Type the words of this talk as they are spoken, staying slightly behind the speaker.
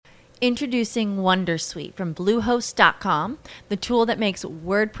Introducing Wondersuite from Bluehost.com, the tool that makes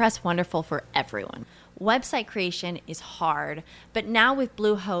WordPress wonderful for everyone. Website creation is hard, but now with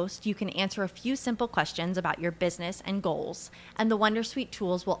Bluehost, you can answer a few simple questions about your business and goals, and the Wondersuite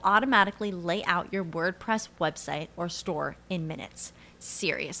tools will automatically lay out your WordPress website or store in minutes.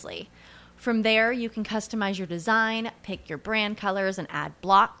 Seriously. From there, you can customize your design, pick your brand colors, and add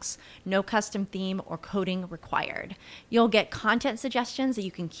blocks. No custom theme or coding required. You'll get content suggestions that you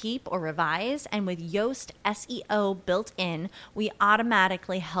can keep or revise, and with Yoast SEO built in, we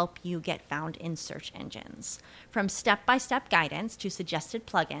automatically help you get found in search engines. From step-by-step guidance to suggested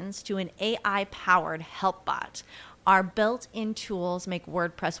plugins to an AI-powered help bot, our built-in tools make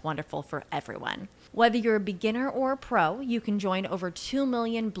WordPress wonderful for everyone. Whether you're a beginner or a pro, you can join over 2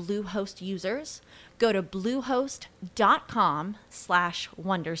 million Bluehost users. Go to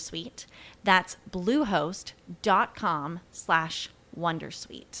bluehost.com/wondersuite. That's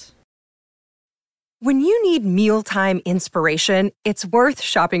bluehost.com/wondersuite. When you need mealtime inspiration, it's worth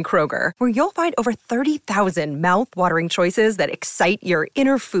shopping Kroger, where you'll find over 30,000 mouth-watering choices that excite your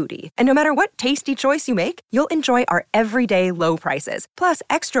inner foodie. And no matter what tasty choice you make, you'll enjoy our everyday low prices, plus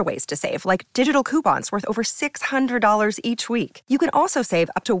extra ways to save, like digital coupons worth over $600 each week. You can also save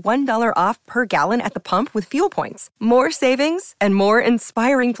up to $1 off per gallon at the pump with fuel points. More savings and more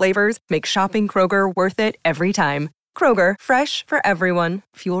inspiring flavors make shopping Kroger worth it every time. Kroger, fresh for everyone.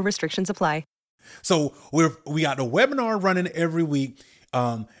 Fuel restrictions apply. So we got the webinar running every week,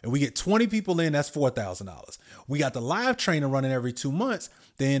 and we get 20 people in. That's $4,000. We got the live training running every 2 months.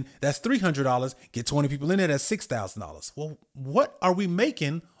 Then that's $300. Get 20 people in there. That's $6,000. Well, what are we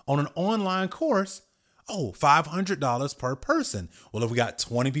making on an online course? Oh, $500 per person. Well, if we got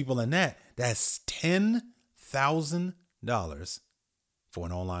 20 people in that, that's $10,000 for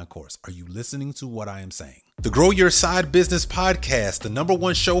an online course. Are you listening to what I am saying? The Grow Your Side Business Podcast, the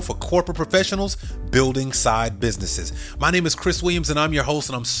 #1 show for corporate professionals building side businesses. My name is Chris Williams and I'm your host,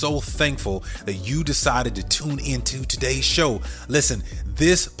 and I'm so thankful that you decided to tune into today's show. Listen,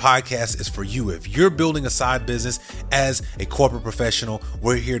 this podcast is for you. If you're building a side business as a corporate professional,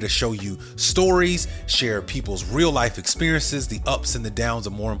 we're here to show you stories, share people's real life experiences, the ups and the downs,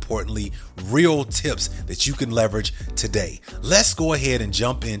 and more importantly, real tips that you can leverage today. Let's go ahead and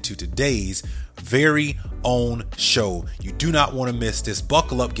jump into today's very own show. You do not want to miss this.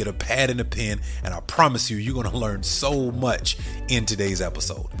 Buckle up, get a pad and a pen, and I promise you, you're going to learn so much in today's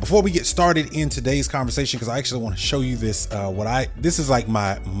episode. Before we get started in today's conversation, because I actually want to show you this, this is like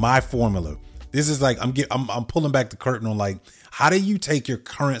my formula. This is like I'm pulling back the curtain on like, how do you take your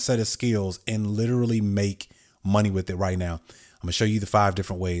current set of skills and literally make money with it right now? I'm gonna show you the 5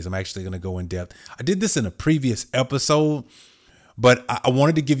 different ways. I'm actually going to go in depth. I did this in a previous episode, but I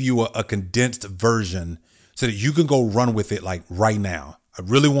wanted to give you a condensed version so that you can go run with it like right now. I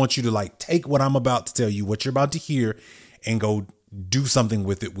really want you to like take what I'm about to tell you, what you're about to hear, and go do something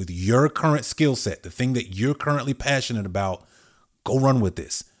with it with your current skill set, the thing that you're currently passionate about. Go run with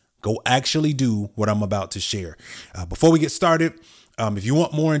this. Go actually do what I'm about to share. Before we get started, if you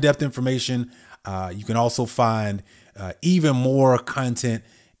want more in-depth information, you can also find even more content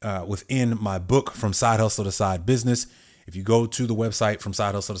within my book, From Side Hustle to Side Business. If you go to the website from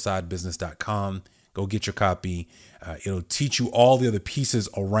sidehustletosidebusiness.com, go get your copy. It'll teach you all the other pieces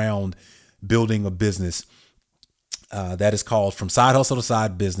around building a business. That is called From Side Hustle to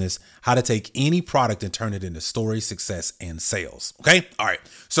Side Business, how to take any product and turn it into story, success, and sales. Okay. All right.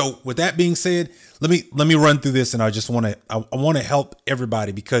 So with that being said, let me run through this. And I want to help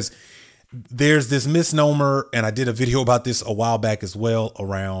everybody, because there's this misnomer. And I did a video about this a while back as well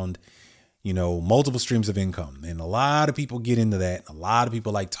around, multiple streams of income. And a lot of people get into that. A lot of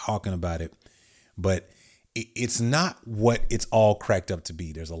people like talking about it, but it's not what it's all cracked up to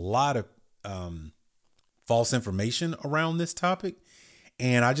be. There's a lot of false information around this topic,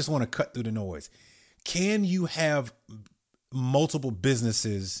 and I just want to cut through the noise. Can you have multiple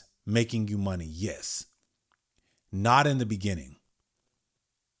businesses making you money? Yes. Not in the beginning.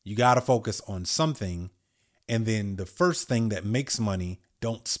 You got to focus on something, and then the first thing that makes money,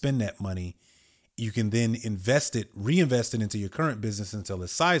 don't spend that money. You can then reinvest it into your current business until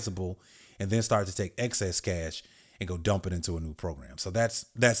it's sizable, and then start to take excess cash and go dump it into a new program. So that's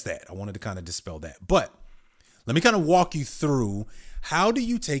that. I wanted to kind of dispel that. But let me kind of walk you through, how do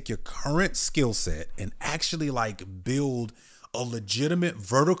you take your current skill set and actually like build a legitimate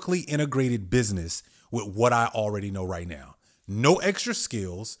vertically integrated business with what I already know right now? No extra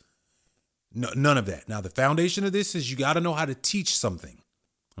skills, none of that. Now, the foundation of this is you got to know how to teach something.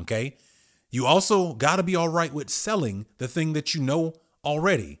 Okay. You also got to be all right with selling the thing that you know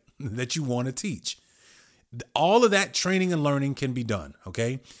already that you want to teach. All of that training and learning can be done.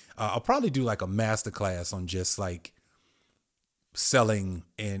 Okay. I'll probably do like a masterclass on just like selling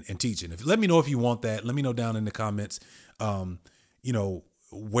and teaching. Let me know if you want that. Let me know down in the comments.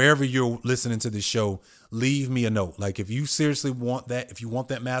 Wherever you're listening to this show, leave me a note. Like if you seriously want that, if you want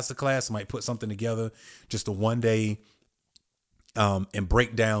that masterclass, I might put something together, just a 1 day, and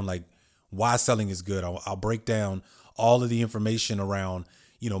break down like why selling is good. I'll break down all of the information around,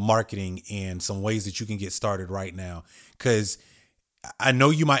 marketing and some ways that you can get started right now. Cause I know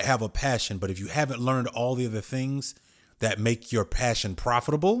you might have a passion, but if you haven't learned all the other things that make your passion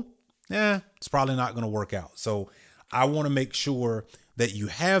profitable, it's probably not going to work out. So I want to make sure that you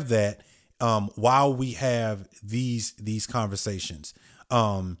have that while we have these conversations.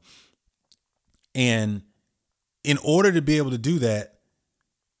 And in order to be able to do that,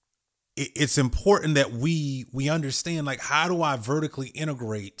 it's important that we understand, like, how do I vertically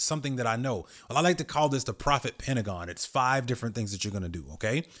integrate something that I know? Well, I like to call this the profit pentagon. It's 5 different things that you're going to do.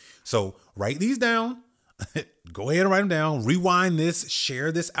 Okay. So write these down. Go ahead and write them down, rewind this,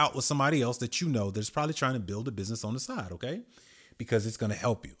 share this out with somebody else that that's probably trying to build a business on the side. Okay. Because it's going to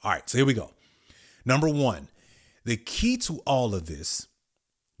help you. All right. So here we go. Number 1, the key to all of this,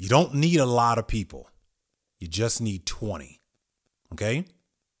 you don't need a lot of people. You just need 20. Okay.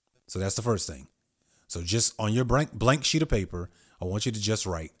 So that's the first thing. So just on your blank sheet of paper, I want you to just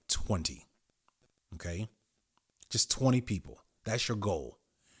write 20. Okay. Just 20 people. That's your goal.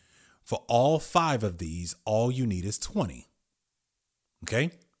 For all 5 of these, all you need is 20.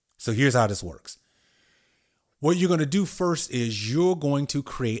 Okay. So here's how this works. What you're going to do first is you're going to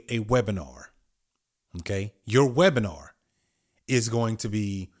create a webinar. Okay. Your webinar is going to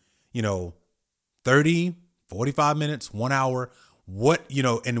be, 30, 45 minutes, 1 hour.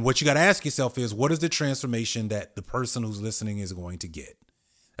 And what you got to ask yourself is, what is the transformation that the person who's listening is going to get?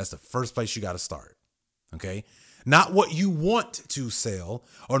 That's the first place you got to start. Okay. Not what you want to sell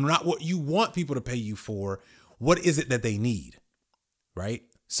or not what you want people to pay you for. What is it that they need? Right.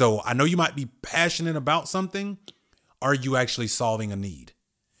 So I know you might be passionate about something. Are you actually solving a need?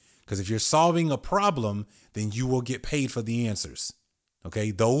 Because if you're solving a problem, then you will get paid for the answers.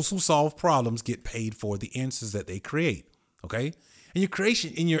 Okay. Those who solve problems get paid for the answers that they create. Okay.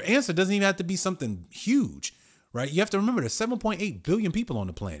 And your answer doesn't even have to be something huge, right? You have to remember there's 7.8 billion people on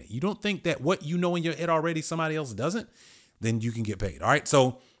the planet. You don't think that what you know in your head already, somebody else doesn't, then you can get paid. All right.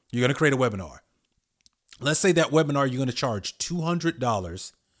 So you're going to create a webinar. Let's say that webinar, you're going to charge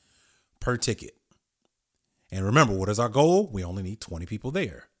 $200 per ticket. And remember, what is our goal? We only need 20 people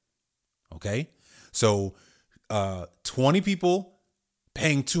there. Okay. So 20 people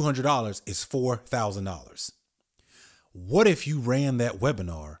paying $200 is $4,000. What if you ran that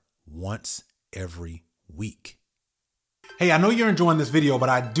webinar once every week? Hey, I know you're enjoying this video, but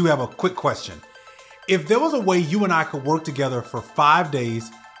I do have a quick question. If there was a way you and I could work together for 5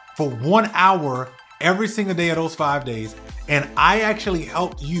 days, for 1 hour every single day of those 5 days, and I actually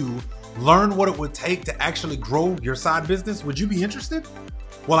helped you learn what it would take to actually grow your side business, would you be interested?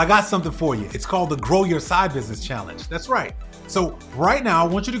 Well, I got something for you. It's called the Grow Your Side Business Challenge. That's right. So right now, I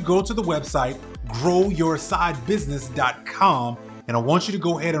want you to go to the website, growyoursidebusiness.com, and I want you to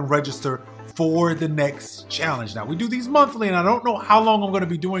go ahead and register for the next challenge. Now, we do these monthly, and I don't know how long I'm going to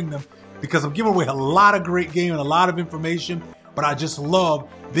be doing them because I'm giving away a lot of great game and a lot of information, but I just love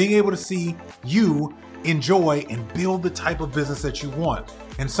being able to see you enjoy and build the type of business that you want.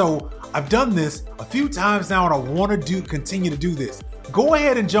 And so I've done this a few times now, and I want to continue to do this. Go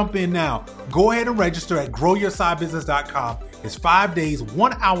ahead and jump in now. Go ahead and register at growyoursidebusiness.com. It's 5 days,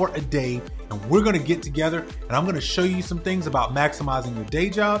 1 hour a day, and we're going to get together and I'm going to show you some things about maximizing your day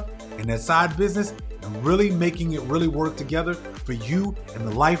job and that side business and really making it really work together for you and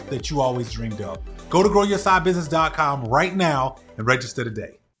the life that you always dreamed of. Go to growyoursidebusiness.com right now and register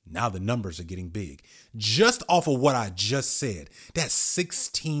today. Now the numbers are getting big. Just off of what I just said, that's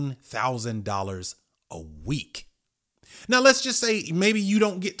 $16,000 a week. Now, let's just say maybe you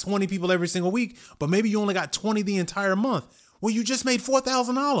don't get 20 people every single week, but maybe you only got 20 the entire month. Well, you just made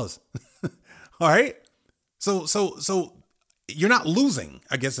 $4,000. All right. So you're not losing,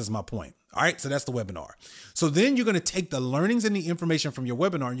 I guess is my point. All right. So that's the webinar. So then you're going to take the learnings and the information from your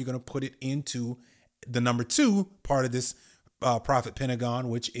webinar and you're going to put it into the number 2 part of this Profit Pentagon,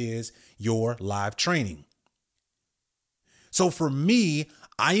 which is your live training. So for me,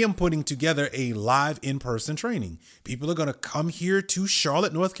 I am putting together a live in-person training. People are going to come here to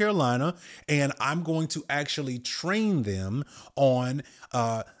Charlotte, North Carolina, and I'm going to actually train them on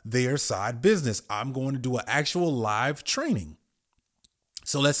their side business. I'm going to do an actual live training.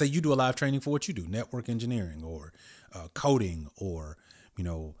 So let's say you do a live training for what you do, network engineering or coding or,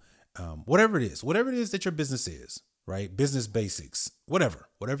 whatever it is that your business is, right? Business basics,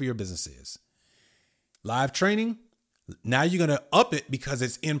 whatever your business is. Live training, now you're going to up it because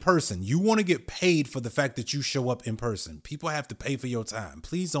it's in person. You want to get paid for the fact that you show up in person. People have to pay for your time.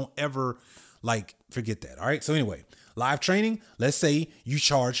 Please don't ever forget that. All right. So anyway, live training, let's say you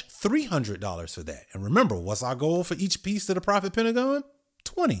charge $300 for that. And remember, what's our goal for each piece of the Profit Pentagon?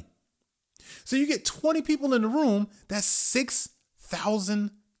 20. So you get 20 people in the room. That's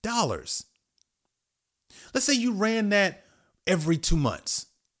 $6,000. Let's say you ran that every 2 months.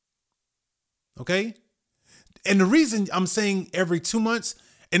 Okay. And the reason I'm saying every 2 months,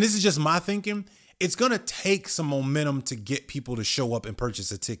 and this is just my thinking, it's going to take some momentum to get people to show up and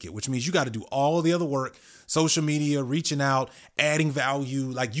purchase a ticket, which means you got to do all the other work, social media, reaching out, adding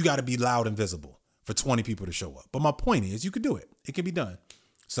value. Like you got to be loud and visible for 20 people to show up. But my point is you could do it. It can be done.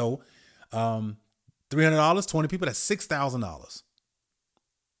 So $300, 20 people, that's $6,000.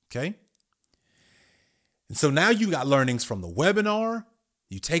 Okay. And so now you got learnings from the webinar.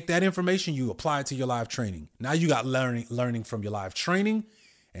 You take that information, you apply it to your live training. Now you got learning from your live training.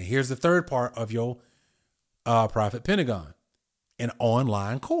 And here's the third part of your Profit Pentagon, an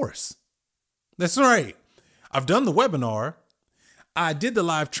online course. That's right. I've done the webinar. I did the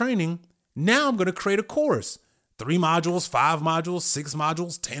live training. Now I'm going to create a course. 3 modules, 5 modules, 6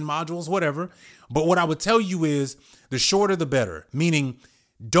 modules, 10 modules, whatever. But what I would tell you is the shorter, the better. Meaning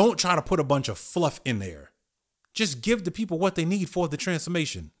don't try to put a bunch of fluff in there. Just give the people what they need for the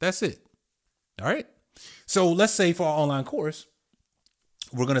transformation. That's it. All right. So let's say for our online course,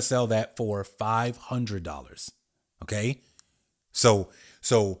 we're going to sell that for $500. Okay. So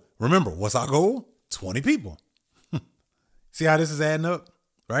remember, what's our goal? 20 people. See how this is adding up,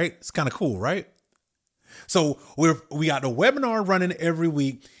 right? It's kind of cool, right? So we got the webinar running every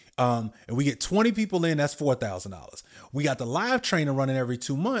week. And we get 20 people in, that's $4,000. We got the live training running every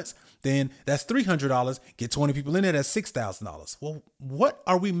 2 months, then that's $300. Get 20 people in there, that's $6,000. Well, what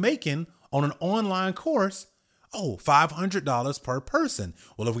are we making on an online course? Oh, $500 per person.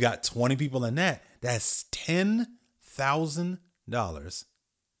 Well, if we got 20 people in that, that's $10,000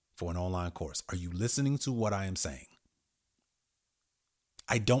 for an online course. Are you listening to what I am saying?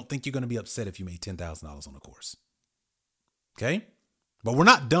 I don't think you're going to be upset if you made $10,000 on a course. Okay? But we're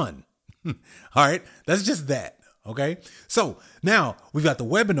not done. All right. That's just that. Okay. So now we've got the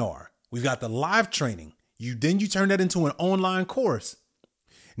webinar. We've got the live training. You turn that into an online course.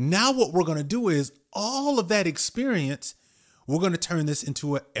 Now what we're going to do is all of that experience, we're going to turn this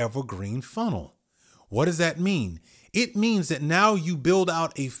into an evergreen funnel. What does that mean? It means that now you build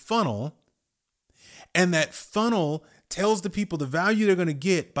out a funnel, and that funnel tells the people the value they're going to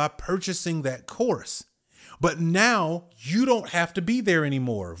get by purchasing that course. But now you don't have to be there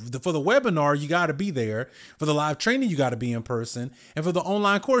anymore. For the webinar, you got to be there. For the live training, you got to be in person. And for the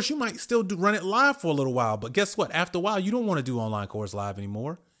online course, you might still run it live for a little while. But guess what? After a while, you don't want to do online course live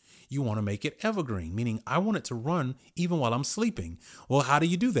anymore. You want to make it evergreen, meaning I want it to run even while I'm sleeping. Well, how do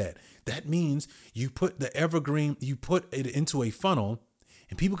you do that? That means you put the evergreen, you put it into a funnel,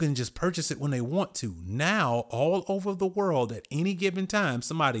 and people can just purchase it when they want to. Now, all over the world at any given time,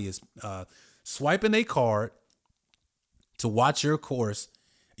 somebody is swiping a card to watch your course,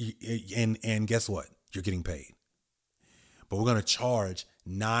 and guess what? You're getting paid. But we're going to charge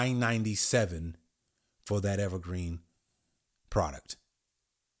 $9.97 for that evergreen product.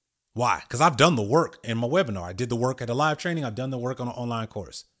 Why? Because I've done the work in my webinar. I did the work at the live training. I've done the work on an online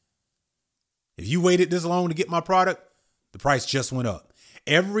course. If you waited this long to get my product, the price just went up.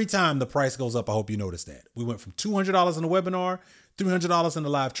 Every time the price goes up, I hope you noticed that. We went from $200 in the webinar, $300 in the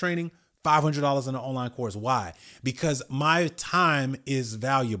live training, $500 in the online course. Why? Because my time is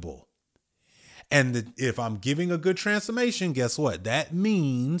valuable. And if I'm giving a good transformation, guess what? That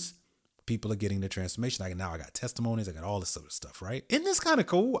means people are getting the transformation. Now I got testimonies. I got all this sort of stuff, right? Isn't this kind of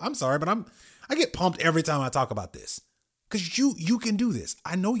cool? I'm sorry, but I get pumped every time I talk about this because you can do this.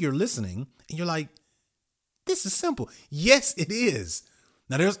 I know you're listening and you're like, this is simple. Yes, it is.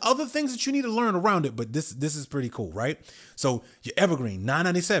 Now, there's other things that you need to learn around it, but this is pretty cool, right? So your evergreen,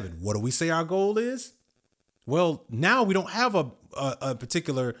 $9.97. What do we say our goal is? Well, now we don't have a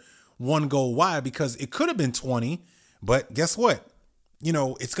particular one goal. Why? Because it could have been 20, but guess what?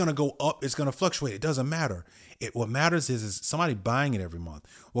 It's going to go up. It's going to fluctuate. It doesn't matter. What matters is somebody buying it every month.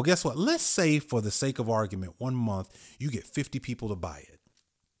 Well, guess what? Let's say for the sake of argument, 1 month, you get 50 people to buy it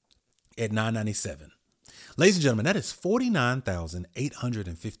at $9.97. Ladies and gentlemen, that is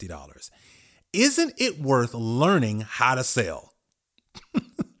 $49,850. Isn't it worth learning how to sell?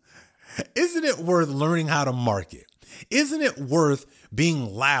 Isn't it worth learning how to market? Isn't it worth being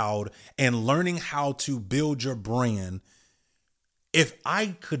loud and learning how to build your brand If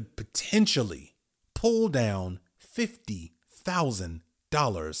I could potentially pull down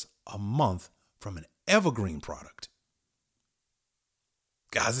 $50,000 a month from an evergreen product.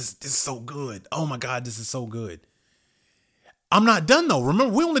 Guys, this is so good. Oh my God, this is so good. I'm not done though.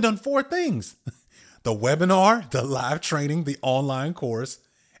 Remember, we only done 4 things. The webinar, the live training, the online course,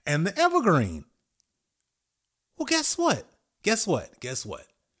 and the evergreen. Well, guess what?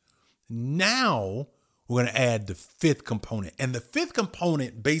 Now we're going to add the 5th component. And the 5th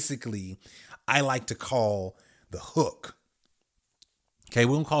component, basically, I like to call the hook. Okay,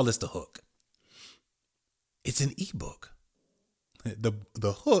 we're going to call this the hook. It's an ebook.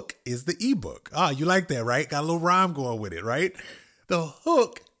 The hook is the ebook. You like that, right? Got a little rhyme going with it, right? The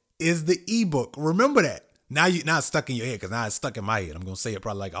hook is the ebook. Remember that. Now it's stuck in your head, because now it's stuck in my head. I'm going to say it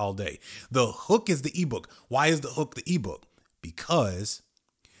probably like all day. The hook is the ebook. Why is the hook the ebook? Because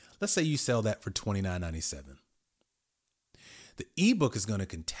let's say you sell that for $29.97. The ebook is going to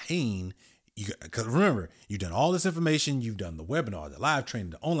contain, because remember, you've done all this information. You've done the webinar, the live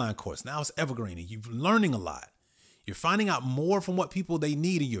training, the online course. Now it's evergreen, and you're learning a lot. You're finding out more from what people they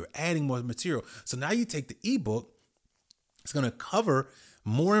need, and you're adding more material. So now you take the ebook. It's going to cover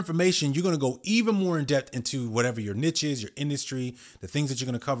more information. You're going to go even more in depth into whatever your niche is, your industry, the things that you're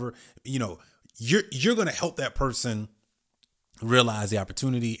going to cover. You're going to help that person realize the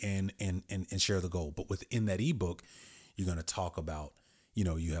opportunity and share the goal. But within that ebook, you're going to talk about,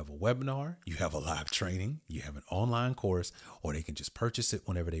 you have a webinar, you have a live training, you have an online course, or they can just purchase it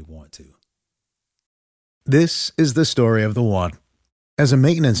whenever they want to. This is the story of the one. As a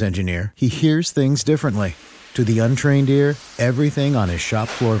maintenance engineer, he hears things differently. To the untrained ear, everything on his shop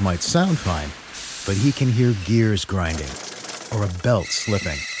floor might sound fine, but he can hear gears grinding or a belt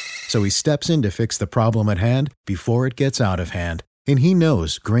slipping. So he steps in to fix the problem at hand before it gets out of hand. And he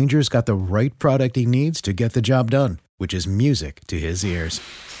knows Grainger's got the right product he needs to get the job done, which is music to his ears.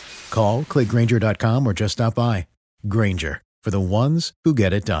 Call, click Grainger.com, or just stop by. Grainger, for the ones who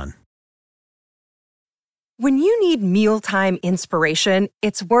get it done. When you need mealtime inspiration,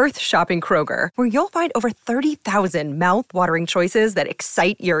 it's worth shopping Kroger, where you'll find over 30,000 mouth-watering choices that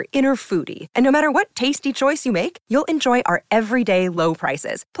excite your inner foodie. And no matter what tasty choice you make, you'll enjoy our everyday low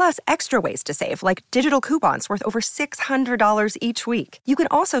prices, plus extra ways to save, like digital coupons worth over $600 each week. You can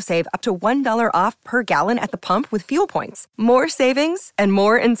also save up to $1 off per gallon at the pump with fuel points. More savings and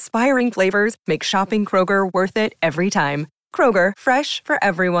more inspiring flavors make shopping Kroger worth it every time. Kroger, fresh for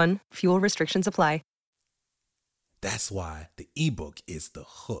everyone. Fuel restrictions apply. That's why the ebook is the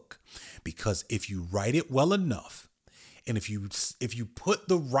hook, because if you write it well enough, and if you put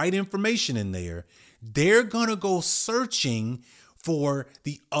the right information in there, they're going to go searching for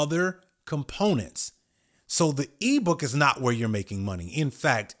the other components. So the ebook is not where you're making money. In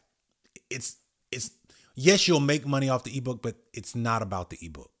fact, it's yes, you'll make money off the ebook, but it's not about the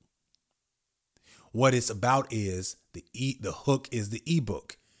ebook. What it's about is the hook is the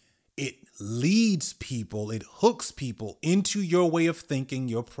ebook. It leads people, it hooks people into your way of thinking,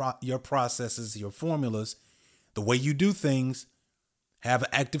 your processes, your formulas, the way you do things, have an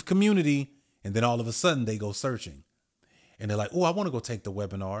active community, and then all of a sudden they go searching. And they're like, oh, I want to go take the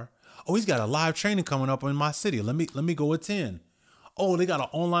webinar. Oh, he's got a live training coming up in my city. Let me go attend. Oh, they got an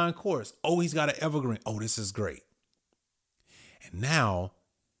online course. Oh, he's got an evergreen. Oh, this is great. And now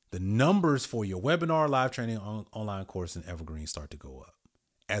the numbers for your webinar, live training, online course, and evergreen start to go up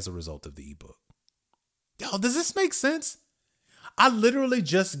as a result of the ebook. Yo, does this make sense? I literally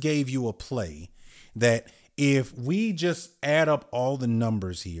just gave you a play that if we just add up all the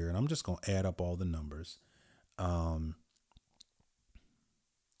numbers here, and I'm just going to add up all the numbers.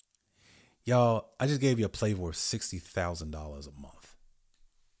 Y'all, I just gave you a play worth $60,000 a month.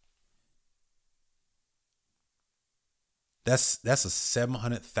 That's a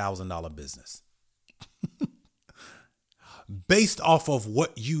 $700,000 business. Based off of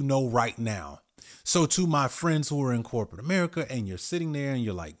what you know right now. So to my friends who are in corporate America and you're sitting there and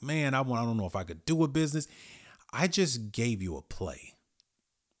you're like, man, I don't know if I could do a business. I just gave you a play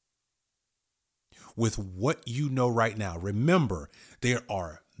with what you know right now. Remember, there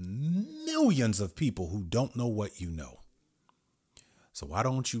are millions of people who don't know what you know. So why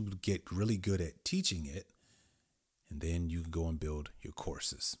don't you get really good at teaching it, and then you can go and build your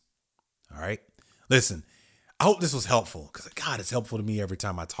courses. All right. Listen, I hope this was helpful, because God, it's helpful to me every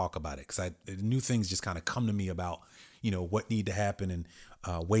time I talk about it, because new things just kind of come to me about, what need to happen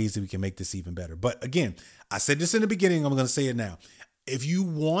and ways that we can make this even better. But again, I said this in the beginning. I'm going to say it now. If you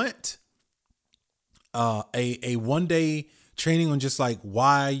want a one-day training on just like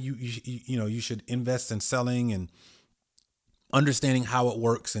why you should invest in selling and understanding how it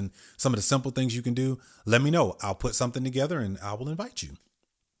works and some of the simple things you can do, let me know. I'll put something together and I will invite you.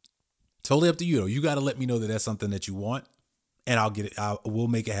 Totally up to you though. You got to let me know that that's something that you want and I'll get it. We'll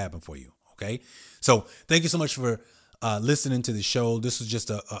make it happen for you. Okay. So thank you so much for listening to the show. This was just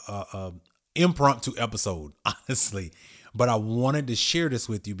a impromptu episode, honestly, but I wanted to share this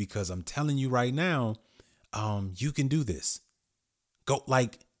with you because I'm telling you right now, you can do this.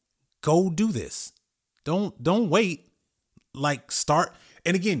 Go do this. Don't wait. Start.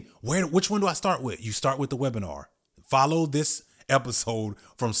 And again, which one do I start with? You start with the webinar. Follow this episode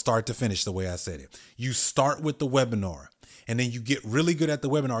from start to finish the way I said it. You start with the webinar and then you get really good at the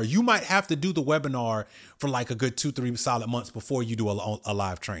webinar. You might have to do the webinar for like a good 2-3 solid months before you do a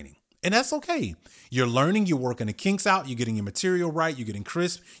live training. And that's okay. You're learning, you're working the kinks out, you're getting your material right, you're getting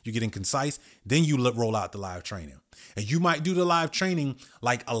crisp, you're getting concise. Then you roll out the live training. And you might do the live training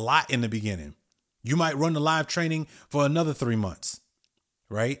like a lot in the beginning. You might run the live training for another 3 months,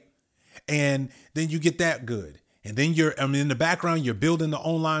 right? And then you get that good. And then in the background, you're building the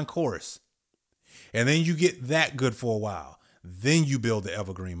online course. And then you get that good for a while. Then you build the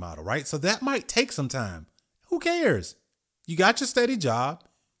evergreen model, right? So that might take some time. Who cares? You got your steady job.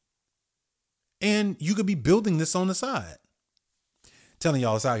 And you could be building this on the side. Telling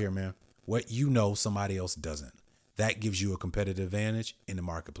y'all it's out here, man. What you know somebody else doesn't. That gives you a competitive advantage in the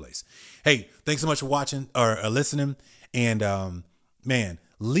marketplace. Hey, thanks so much for watching or listening. And man,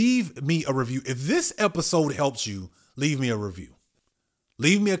 leave me a review. If this episode helps you, leave me a review.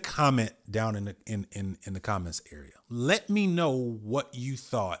 Leave me a comment down in the comments area. Let me know what you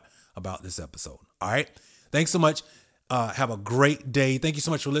thought about this episode. All right. Thanks so much. Have a great day. Thank you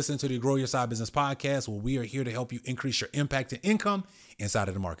so much for listening to the Grow Your Side Business podcast, where we are here to help you increase your impact and income inside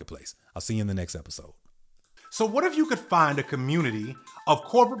of the marketplace. I'll see you in the next episode. So what if you could find a community of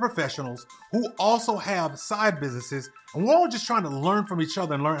corporate professionals who also have side businesses and we're all just trying to learn from each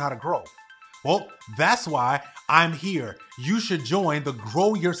other and learn how to grow? Well, that's why I'm here. You should join the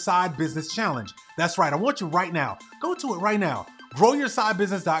Grow Your Side Business Challenge. That's right. I want you right now. Go to it right now.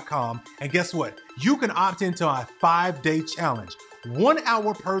 GrowYourSideBusiness.com. And guess what? You can opt into a 5-day challenge. 1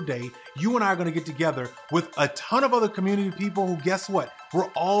 hour per day. You and I are going to get together with a ton of other community people who, guess what? We're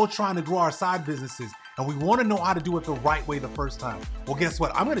all trying to grow our side businesses. And we want to know how to do it the right way the first time. Well, guess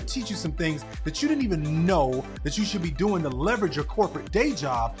what? I'm going to teach you some things that you didn't even know that you should be doing to leverage your corporate day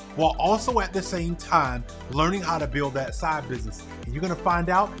job while also at the same time learning how to build that side business. And you're going to find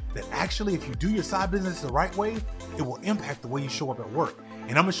out that actually if you do your side business the right way, it will impact the way you show up at work.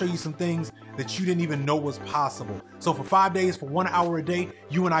 And I'm going to show you some things that you didn't even know was possible. So for 5 days, for 1 hour a day,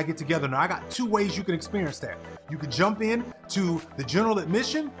 you and I get together. Now, I got 2 ways you can experience that. You can jump in to the general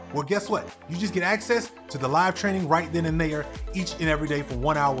admission. Well, guess what? You just get access to the live training right then and there each and every day for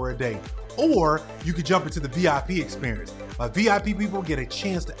 1 hour a day. Or you could jump into the VIP experience. My VIP people get a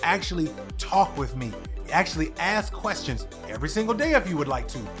chance to actually talk with me, actually ask questions every single day if you would like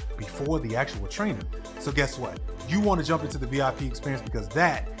to before the actual training. So guess what? You want to jump into the VIP experience because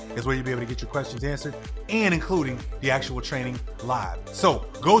that is where you'll be able to get your questions answered and including the actual training live. So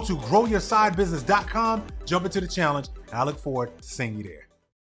go to GrowYourSideBusiness.com, jump into the challenge, and I look forward to seeing you there.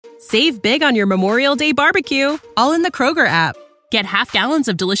 Save big on your Memorial Day barbecue, all in the Kroger app. Get half gallons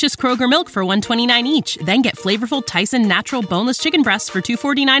of delicious Kroger milk for $1.29 each. Then get flavorful Tyson natural boneless chicken breasts for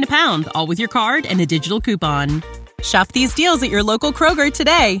 $2.49 a pound, all with your card and a digital coupon. Shop these deals at your local Kroger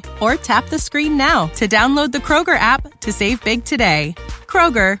today, or tap the screen now to download the Kroger app to save big today.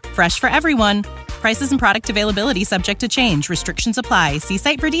 Kroger, fresh for everyone. Prices and product availability subject to change. Restrictions apply. See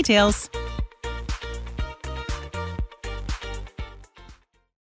site for details.